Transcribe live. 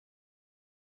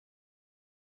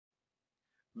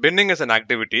Binning is an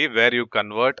activity where you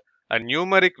convert a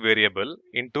numeric variable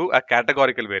into a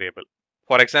categorical variable.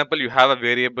 For example, you have a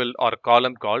variable or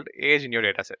column called age in your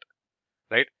dataset,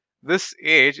 right? This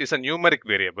age is a numeric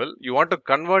variable. You want to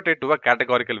convert it to a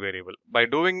categorical variable. By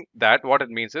doing that, what it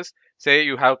means is, say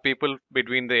you have people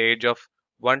between the age of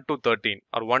 1 to 13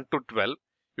 or 1 to 12,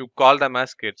 you call them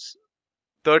as kids.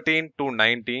 13 to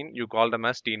 19, you call them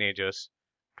as teenagers.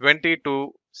 20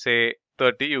 to say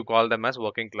 30, you call them as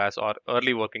working class or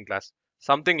early working class.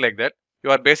 Something like that. You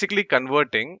are basically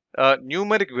converting a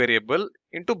numeric variable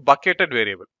into bucketed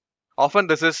variable. Often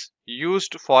this is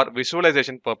used for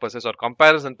visualization purposes or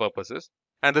comparison purposes.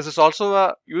 And this is also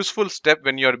a useful step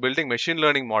when you are building machine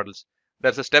learning models.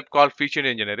 There's a step called feature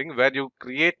engineering where you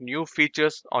create new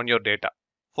features on your data.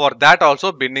 For that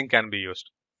also binning can be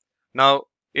used. Now,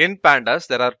 in Pandas,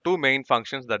 there are two main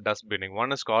functions that does binning.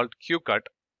 One is called qcut,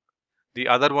 the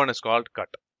other one is called cut.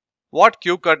 What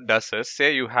qcut does is,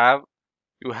 say you have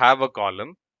a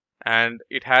column and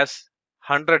it has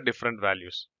 100 different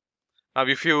values. Now,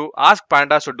 if you ask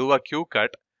Pandas to do a qcut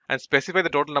and specify the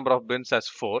total number of bins as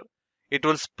 4, it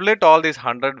will split all these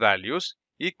 100 values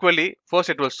equally. First,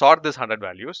 it will sort these 100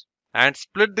 values and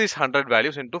split these 100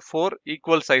 values into 4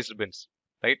 equal sized bins.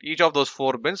 Right? Each of those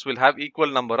 4 bins will have equal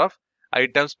number of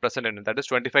items present in it. That is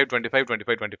 25, 25,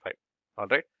 25, 25. All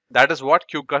right. That is what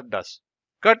qcut does.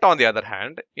 Cut, on the other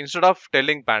hand, instead of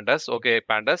telling Pandas, okay,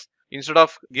 Pandas, instead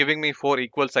of giving me 4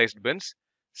 equal sized bins,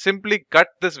 simply cut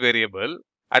this variable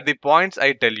at the points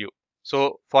I tell you.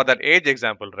 So for that age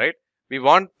example, right, we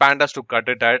want Pandas to cut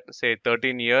it at say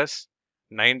 13 years,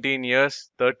 19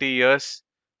 years, 30 years,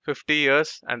 50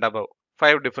 years and above.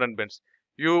 5 different bins.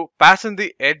 You pass in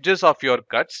the edges of your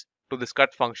cuts to this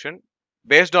cut function.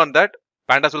 Based on that,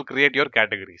 Pandas will create your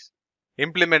categories.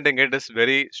 Implementing it is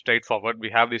very straightforward. We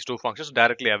have these two functions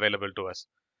directly available to us.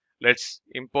 Let's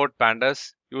import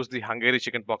Pandas, use the Hungary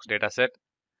chickenpox dataset.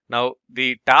 Now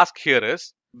the task here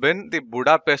is bin the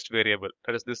Budapest variable,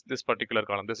 that is this particular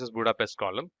column. This is Budapest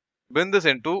column. Bin this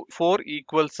into 4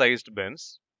 equal sized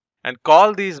bins and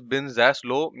call these bins as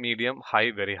low, medium,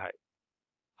 high, very high.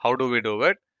 How do we do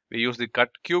it? We use the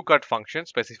qcut function,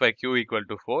 specify q equal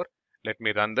to 4. Let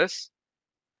me run this.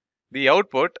 The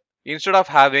output, instead of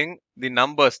having the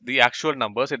numbers, the actual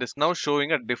numbers, it is now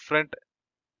showing a different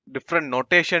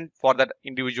notation for that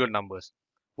individual numbers.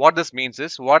 What this means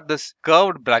is, what this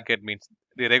curved bracket means,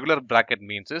 the regular bracket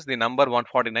means is the number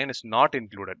 149 is not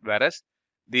included, whereas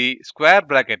the square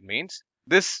bracket means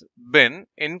this bin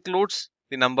includes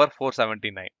the number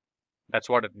 479. That's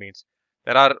what it means.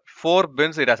 There are 4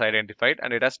 bins it has identified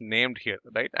and it has named here,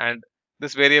 right? And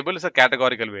this variable is a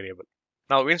categorical variable.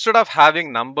 Now, instead of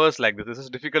having numbers like this is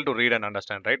difficult to read and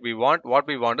understand, right? We want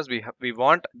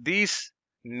these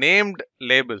named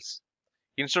labels.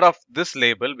 Instead of this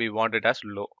label, we want it as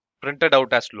low, printed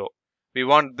out as low. We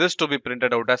want this to be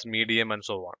printed out as medium and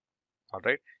so on. All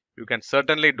right. You can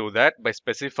certainly do that by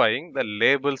specifying the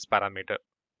labels parameter.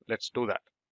 Let's do that.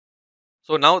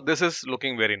 So now this is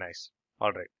looking very nice.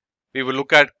 All right. We will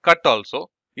look at cut also.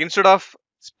 Instead of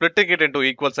splitting it into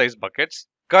equal size buckets,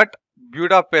 cut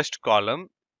Budapest column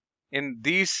in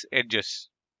these edges.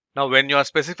 Now, when you are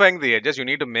specifying the edges, you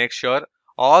need to make sure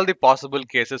all the possible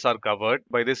cases are covered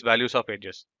by these values of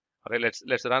edges. All right,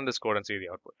 let's run this code and see the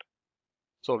output.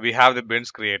 So we have the bins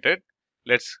created.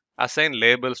 Let's assign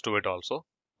labels to it also.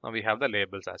 Now we have the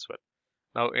labels as well.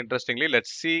 Now, interestingly,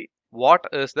 let's see what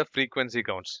is the frequency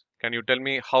counts. Can you tell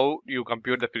me how you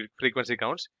compute the frequency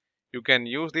counts? You can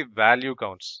use the value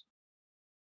counts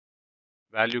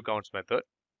method.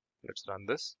 Let's run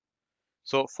this.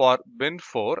 So for bin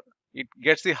 4, it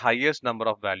gets the highest number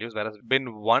of values, whereas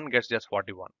bin 1 gets just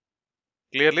 41.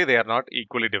 Clearly, they are not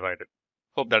equally divided.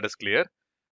 Hope that is clear.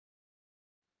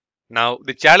 Now,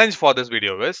 the challenge for this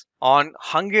video is, on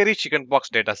Hungary chickenpox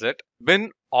dataset, bin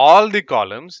all the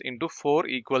columns into 4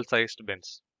 equal sized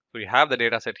bins. So you have the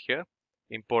dataset here,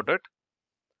 import it,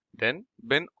 then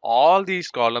bin all these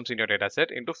columns in your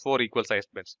dataset into 4 equal sized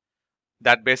bins.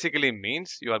 That basically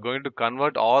means you are going to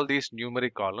convert all these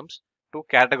numeric columns to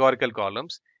categorical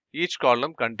columns, each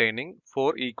column containing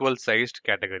 4 equal sized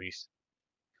categories.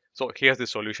 So here's the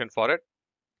solution for it.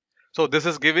 So this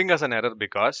is giving us an error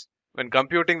because when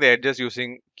computing the edges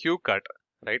using qcut,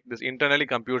 right, this internally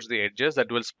computes the edges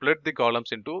that will split the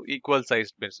columns into equal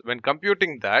sized bins. When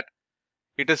computing that,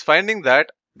 it is finding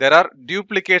that there are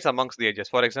duplicates amongst the edges.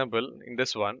 For example, in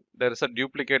this one, there is a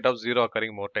duplicate of 0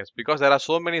 occurring more times because there are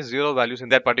so many 0 values in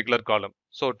that particular column.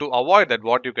 So to avoid that,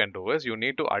 what you can do is you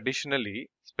need to additionally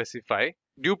specify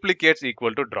duplicates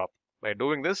equal to drop. By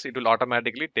doing this, it will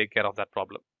automatically take care of that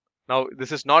problem. Now,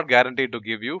 this is not guaranteed to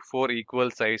give you 4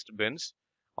 equal sized bins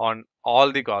on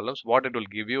all the columns, what it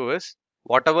will give you is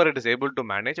whatever it is able to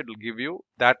manage, it will give you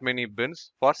that many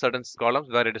bins for certain columns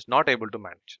where it is not able to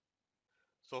manage.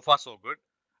 So far, so good.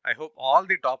 I hope all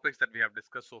the topics that we have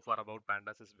discussed so far about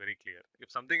pandas is very clear.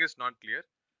 If something is not clear,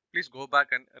 please go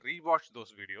back and rewatch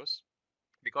those videos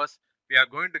because we are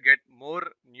going to get more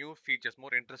new features,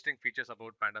 more interesting features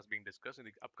about pandas being discussed in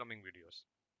the upcoming videos.